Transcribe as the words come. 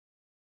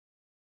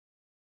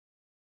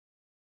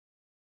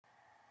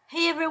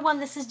Hey everyone,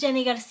 this is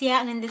Jenny Garcia,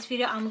 and in this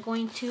video I'm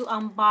going to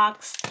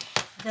unbox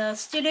the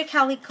Studio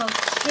Calico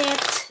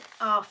kit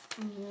of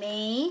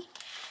May.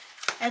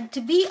 And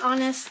to be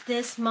honest,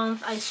 this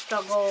month I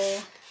struggle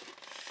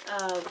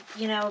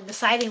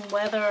deciding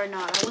whether or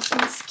not I was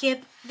going to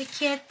skip the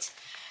kit.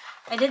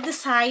 I did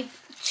decide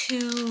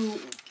to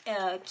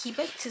keep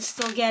it, to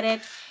still get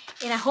it,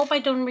 and I hope I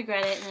don't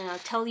regret it, and I'll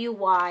tell you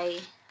why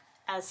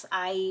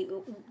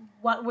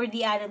what were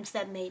the items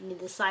that made me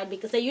decide,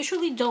 because I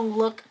usually don't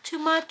look too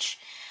much.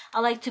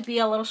 I like to be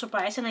a little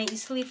surprised and I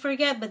easily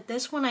forget, but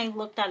this one I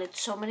looked at it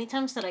so many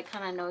times that I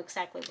kind of know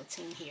exactly what's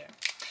in here.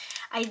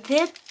 I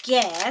did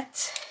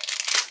get,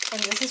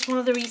 and this is one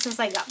of the reasons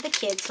I got the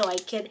kit, so I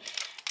could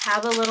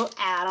have a little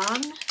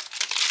add-on,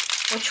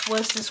 which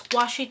was this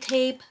washi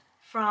tape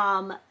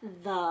from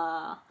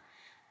the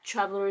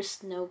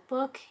Traveler's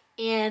Notebook,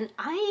 and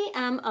I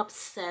am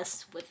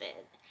obsessed with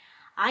it.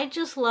 I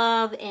just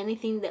love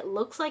anything that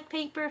looks like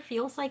paper,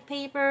 feels like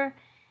paper,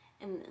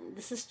 and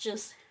this is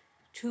just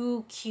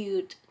too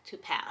cute to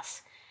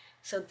pass.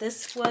 So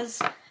this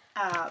was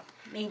a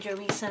major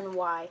reason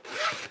why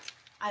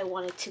I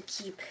wanted to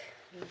keep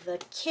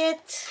the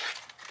kit.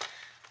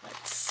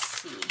 Let's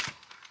see.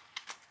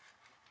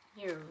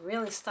 You're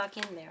really stuck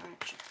in there,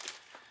 aren't you?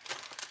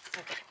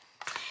 Okay.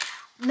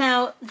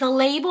 Now, the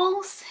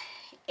labels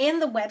in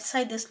the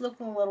website, this look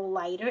a little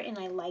lighter and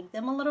I like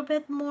them a little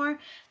bit more. I'm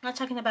not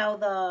talking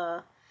about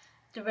the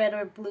red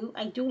or blue.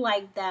 I do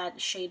like that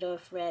shade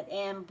of red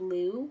and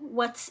blue.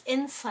 What's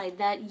inside,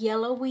 that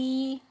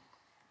yellowy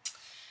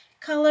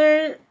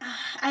color,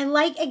 I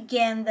like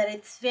again that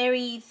it's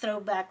very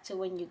throwback to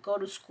when you go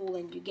to school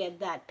and you get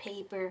that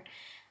paper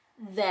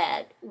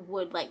that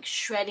would like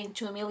shred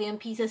into a million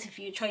pieces if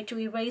you try to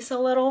erase a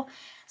little.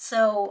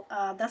 So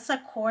that's a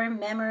core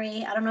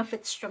memory. I don't know if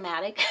it's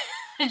traumatic.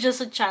 It's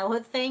just a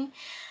childhood thing.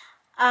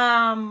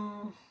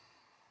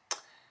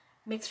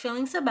 Mixed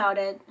feelings about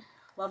it.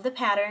 Love the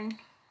pattern.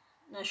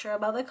 Not sure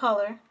about the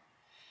color.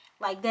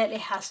 Like that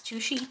it has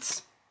two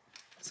sheets.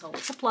 That's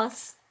always a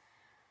plus.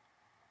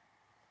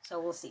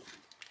 So we'll see.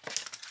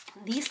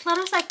 These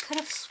letters, I could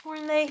have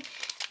sworn they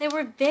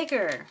were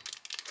bigger.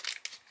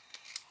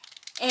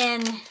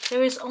 And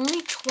there is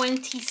only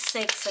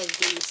 26 of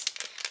these.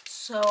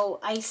 So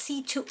I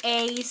see 2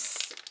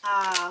 A's.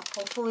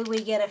 Hopefully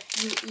we get a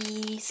few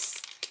E's.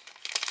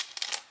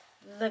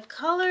 The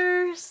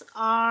colors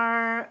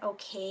are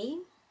okay.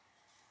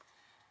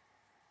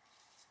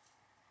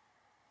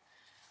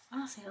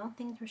 Honestly, I don't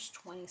think there's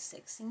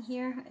 26 in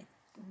here.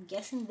 I'm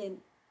guessing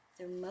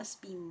there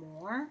must be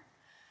more.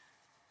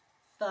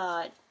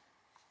 But,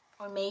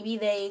 or maybe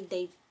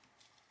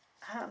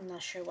I'm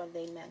not sure what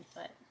they meant,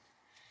 but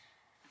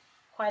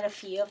quite a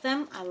few of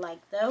them. I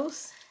like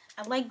those.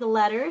 I like the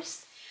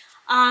letters.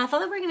 I thought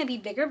they were going to be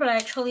bigger, but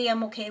actually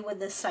I'm okay with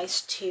this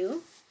size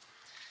 2.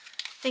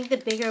 I think the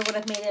bigger would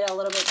have made it a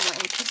little bit more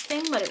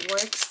interesting, but it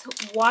works.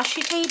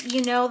 Washi tape,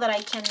 you know that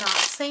I cannot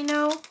say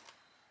no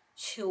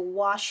to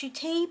washi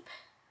tape.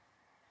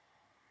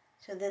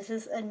 So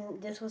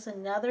this was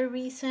another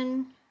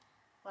reason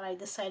why I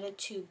decided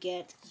to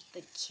get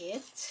the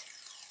kit.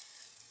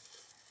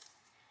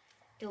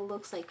 It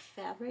looks like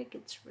fabric.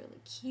 It's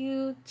really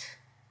cute.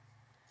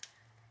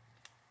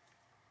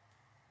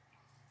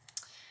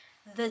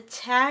 The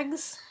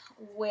tags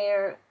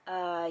were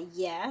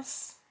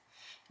yes.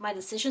 My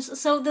decisions.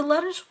 So the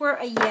letters were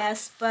a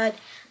yes, but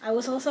I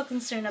was also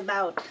concerned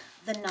about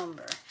the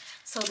number.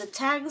 So the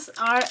tags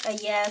are a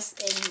yes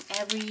in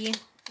every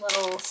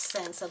little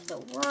sense of the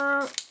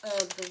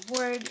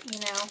word, you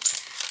know.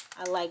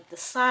 I like the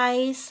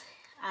size.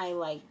 I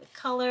like the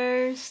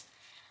colors.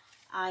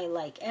 I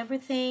like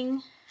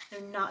everything.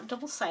 They're not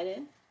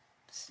double-sided.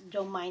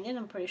 Don't mind it.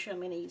 I'm pretty sure I'm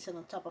going to use it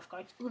on top of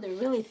cards. Ooh, they're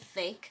really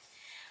thick.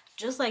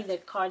 Just like the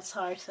cards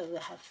are. So they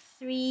have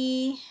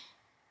 3,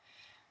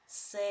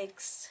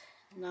 6,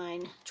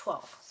 9,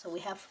 12. So we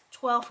have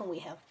 12 and we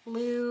have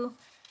blue.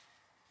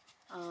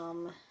 We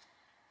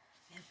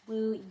have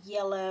blue,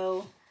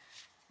 yellow,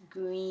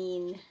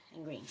 green,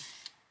 and green.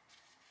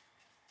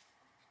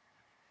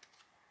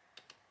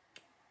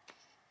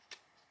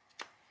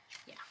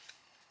 Yeah.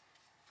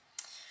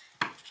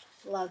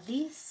 Love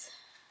these.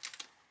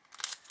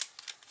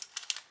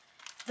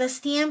 The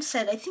stamp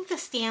set, I think the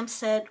stamp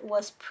set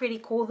was pretty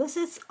cool. This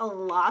is a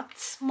lot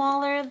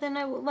smaller than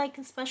I would like,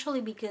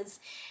 especially because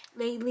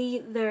lately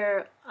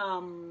the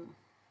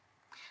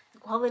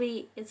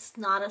quality is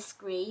not as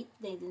great.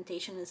 The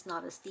indentation is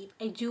not as deep.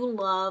 I do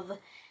love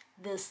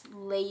this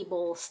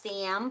label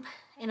stamp,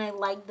 and I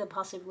like the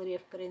possibility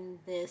of putting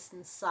this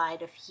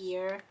inside of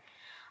here.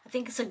 I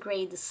think it's a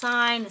great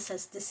design. It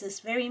says, "This is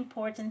very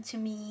important to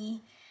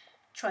me.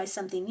 Try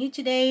something new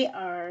today.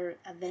 Our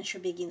adventure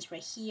begins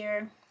right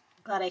here.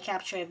 Glad I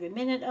capture every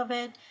minute of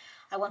it.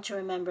 I want to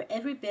remember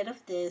every bit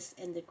of this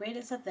and the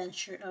greatest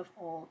adventure of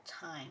all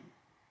time."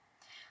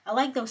 I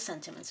like those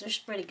sentiments. They're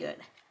pretty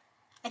good.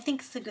 I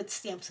think it's a good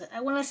stamp set.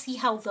 I want to see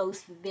how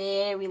those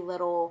very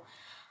little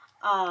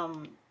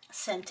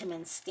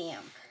sentiments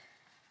stamp.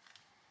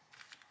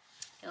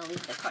 I'll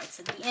leave the cards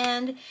at the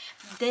end.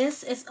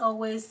 This is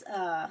always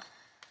a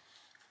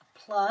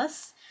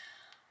plus.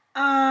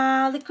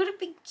 They could have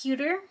been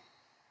cuter.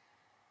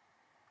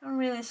 I don't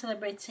really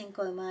celebrate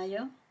Cinco de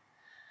Mayo.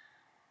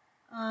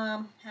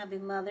 Happy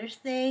Mother's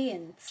Day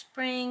and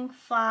spring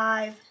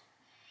 5.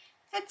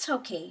 It's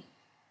okay.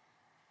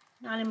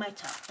 Not in my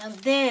top. Now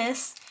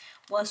this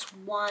was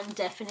one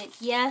definite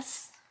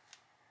yes.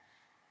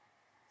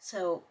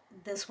 So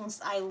this one's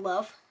I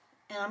love.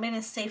 And I'm going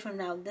to say from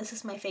now, this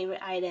is my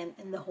favorite item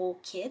in the whole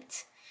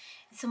kit.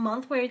 It's a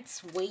month where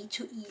it's way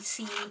too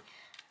easy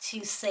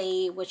to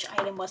say which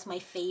item was my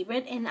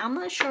favorite. And I'm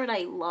not sure that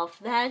I love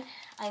that.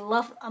 I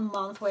love a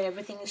month where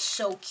everything is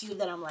so cute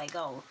that I'm like,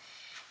 oh,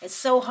 it's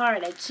so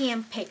hard. I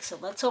can't pick. So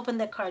let's open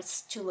the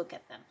cards to look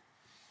at them.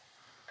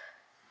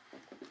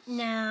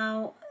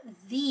 Now,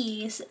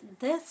 the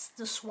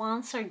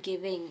swans are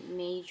giving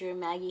major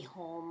Maggie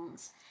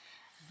Holmes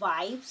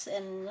vibes.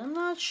 And I'm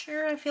not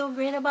sure I feel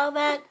great about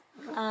that.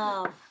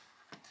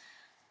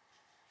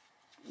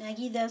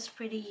 Maggie does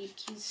pretty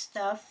cute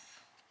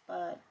stuff,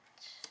 but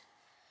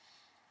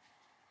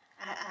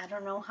I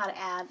don't know how to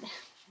add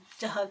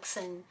ducks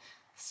and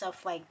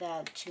stuff like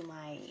that to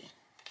my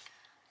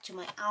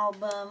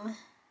album.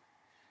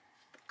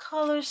 The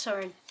colors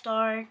are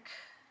dark.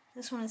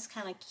 This one is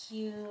kind of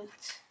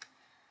cute.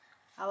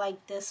 I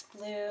like this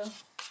blue.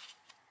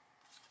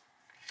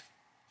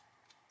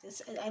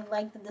 I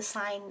like the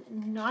design.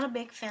 Not a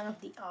big fan of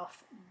the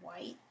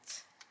off-white.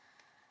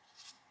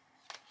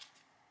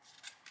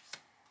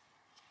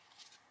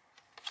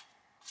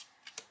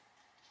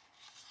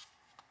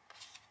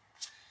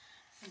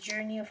 The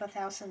journey of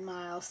 1,000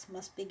 miles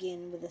must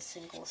begin with a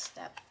single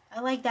step.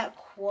 I like that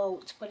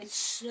quote, but it's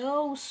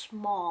so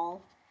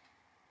small.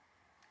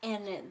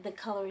 And the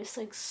color is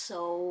like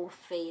so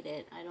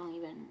faded. I don't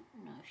even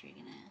know if you're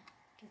gonna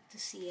get to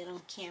see it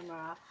on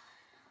camera.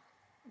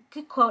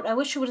 Good quote. I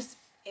wish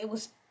it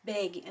was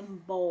big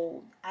and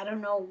bold. I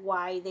don't know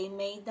why they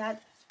made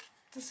that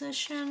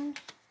decision.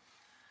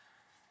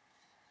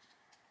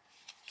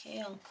 Okay,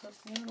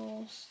 uncooked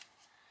noodles.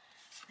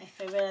 My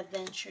favorite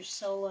adventure,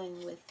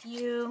 soloing with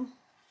you.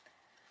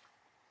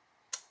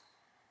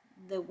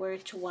 The Where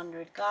to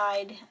Wonder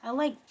guide. I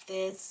like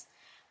this,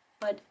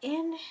 but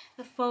in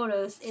the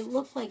photos it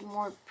looked like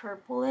more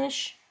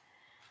purplish.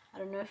 I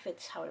don't know if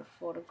it's how it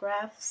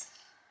photographs.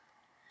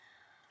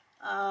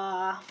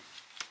 I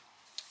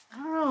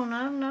don't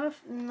know.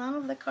 None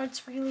of the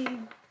cards really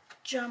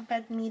jump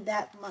at me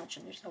that much.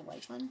 And there's a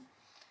white one.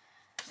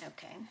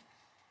 Okay.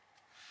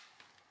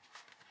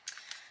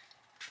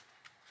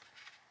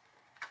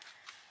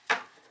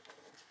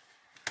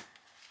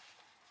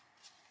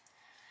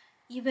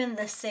 Even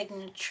the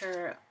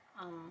signature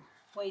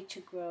Way to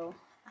Grow.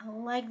 I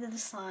like the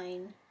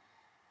design.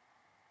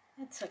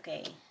 It's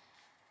okay.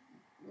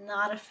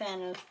 Not a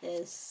fan of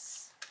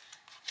this.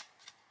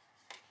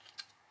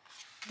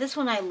 This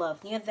one I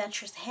love, New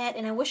Adventures Ahead,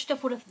 and I wish they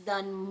would have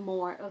done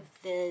more of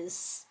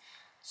this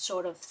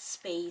sort of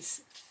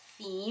space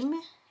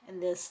theme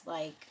and this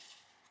like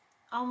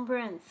umber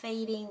and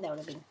fading. That would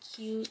have been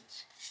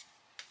cute.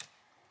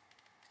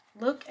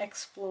 Look,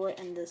 explore,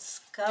 and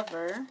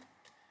discover.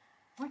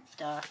 More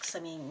ducks, I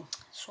mean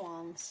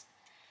swans.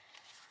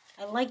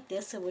 I like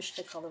this. I wish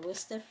the color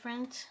was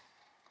different.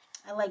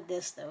 I like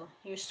this though.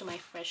 Here's to my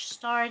fresh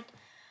start.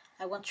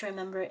 I want to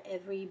remember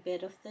every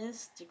bit of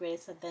this, the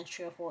greatest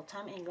adventure of all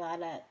time, and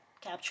glad I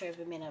capture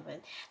every minute of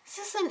it. This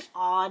is an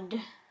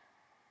odd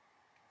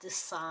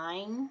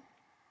design.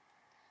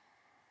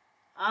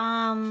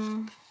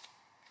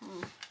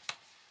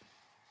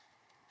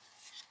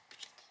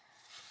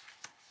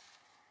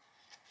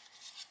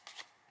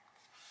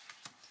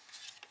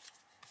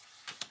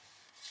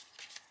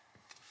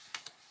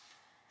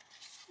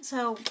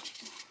 So,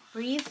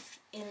 breathe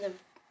in the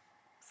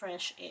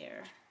fresh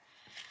air.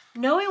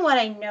 Knowing what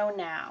I know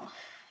now,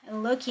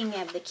 and looking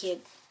at the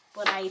kit,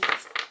 when I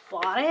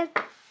bought it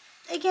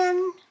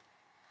again,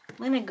 I'm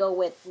gonna go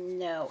with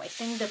no. I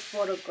think the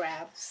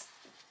photographs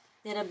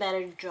did a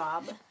better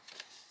job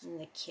than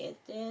the kit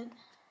did.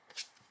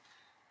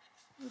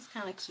 It's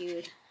kind of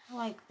cute. I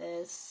like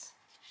this.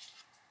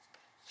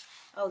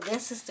 Oh,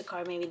 this is the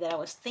card maybe that I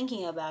was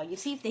thinking about. You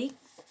see, if they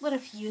would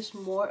have used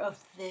more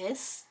of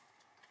this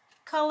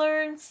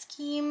color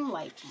scheme,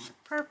 like more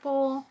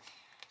purple,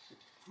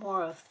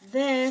 more of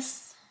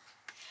this.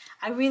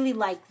 I really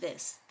like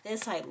this.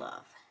 This I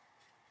love.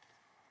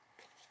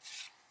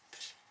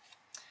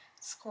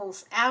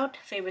 School's out.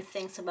 Favorite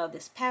things about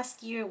this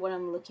past year. What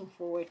I'm looking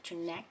forward to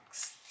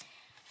next.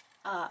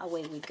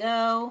 Away we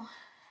go.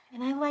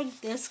 And I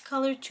like this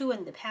color too,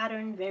 and the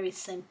pattern, very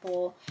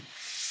simple.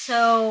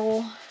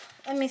 So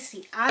let me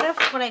see. Out of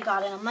what I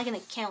got, and I'm not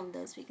gonna count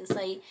this because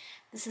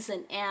this is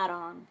an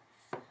add-on.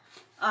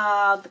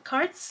 The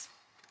cards,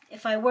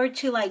 if I were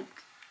to like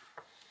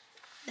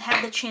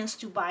have the chance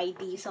to buy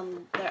these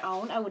on their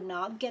own, I would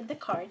not get the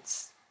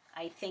cards.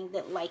 I think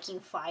that liking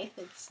 5,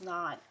 it's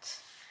not,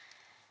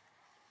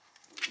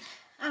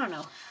 I don't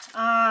know.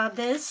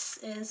 This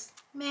is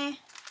meh.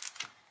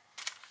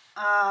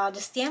 The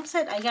stamp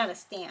set, I got a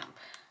stamp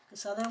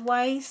because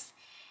otherwise,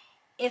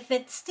 if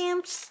it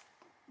stamps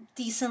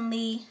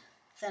decently,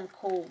 then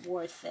cool,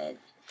 worth it.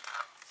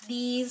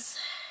 These,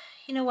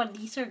 you know what,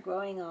 these are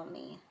growing on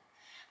me.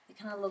 They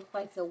kind of look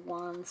like the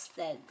ones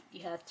that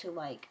you have to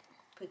like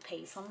put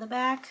paste on the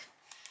back.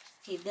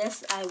 Okay,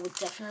 this I would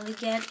definitely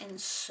get,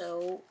 and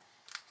so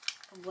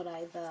would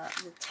I the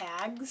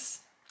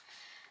tags.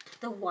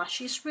 The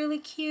washi is really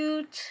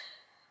cute.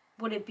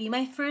 Would it be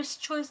my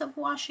first choice of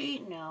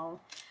washi?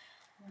 No.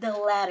 The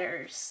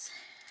letters.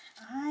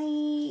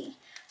 I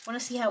want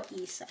to see how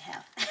E's I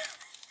have.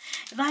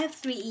 If I have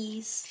 3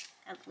 E's,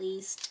 at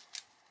least,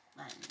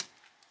 then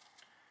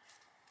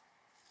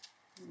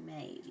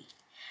maybe.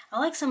 I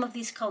like some of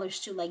these colors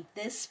too, like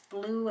this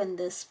blue and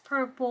this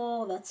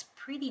purple. That's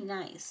pretty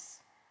nice.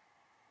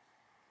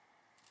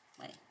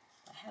 Wait,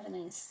 why haven't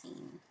I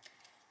seen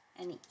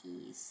any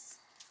E's?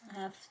 I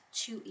have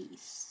 2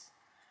 E's.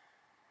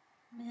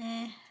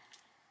 Meh.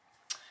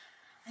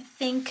 I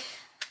think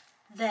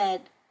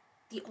that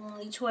the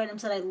only 2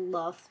 items that I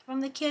loved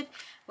from the kit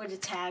were the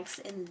tags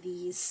and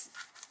these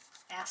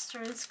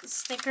asterisk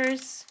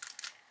stickers.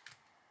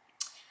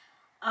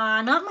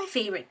 Not my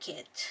favorite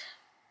kit.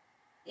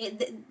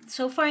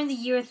 So far in the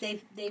year,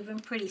 they've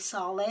been pretty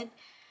solid.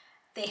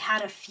 They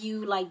had a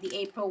few, like the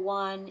April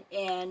one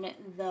and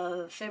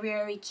the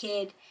February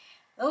kit.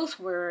 Those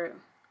were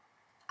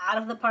out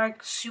of the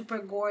park, super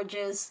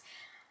gorgeous.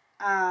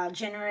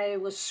 January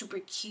was super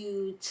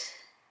cute,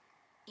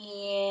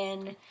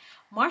 and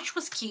March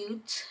was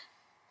cute.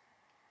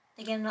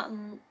 Again, not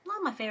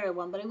my favorite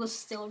one, but it was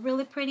still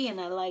really pretty, and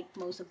I liked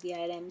most of the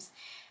items.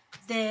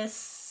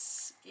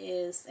 This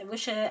is, I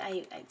wish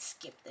I'd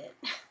skipped it.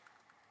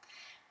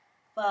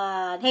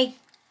 But hey,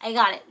 I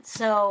got it.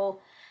 So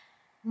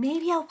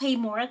maybe I'll pay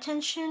more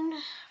attention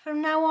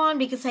from now on,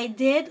 because I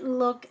did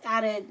look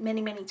at it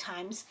many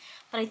times,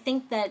 but I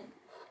think that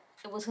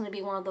it was going to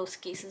be one of those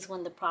cases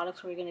when the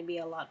products were going to be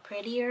a lot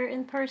prettier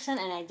in person,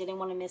 and I didn't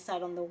want to miss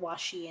out on the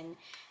washi and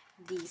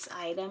these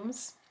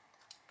items.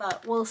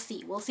 But we'll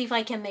see. We'll see if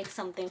I can make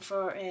something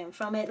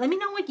from it. Let me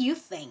know what you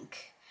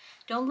think.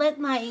 Don't let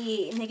my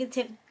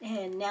negative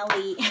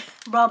Nelly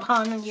rub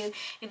on you.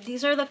 If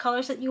these are the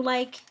colors that you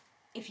like,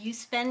 if you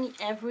spend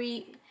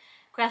every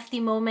crafty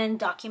moment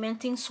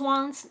documenting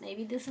swans,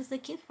 maybe this is the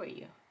kit for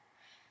you.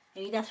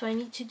 Maybe that's what I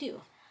need to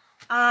do.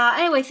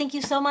 Anyway, thank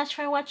you so much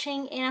for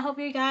watching, and I hope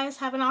you guys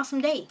have an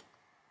awesome day.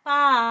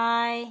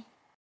 Bye!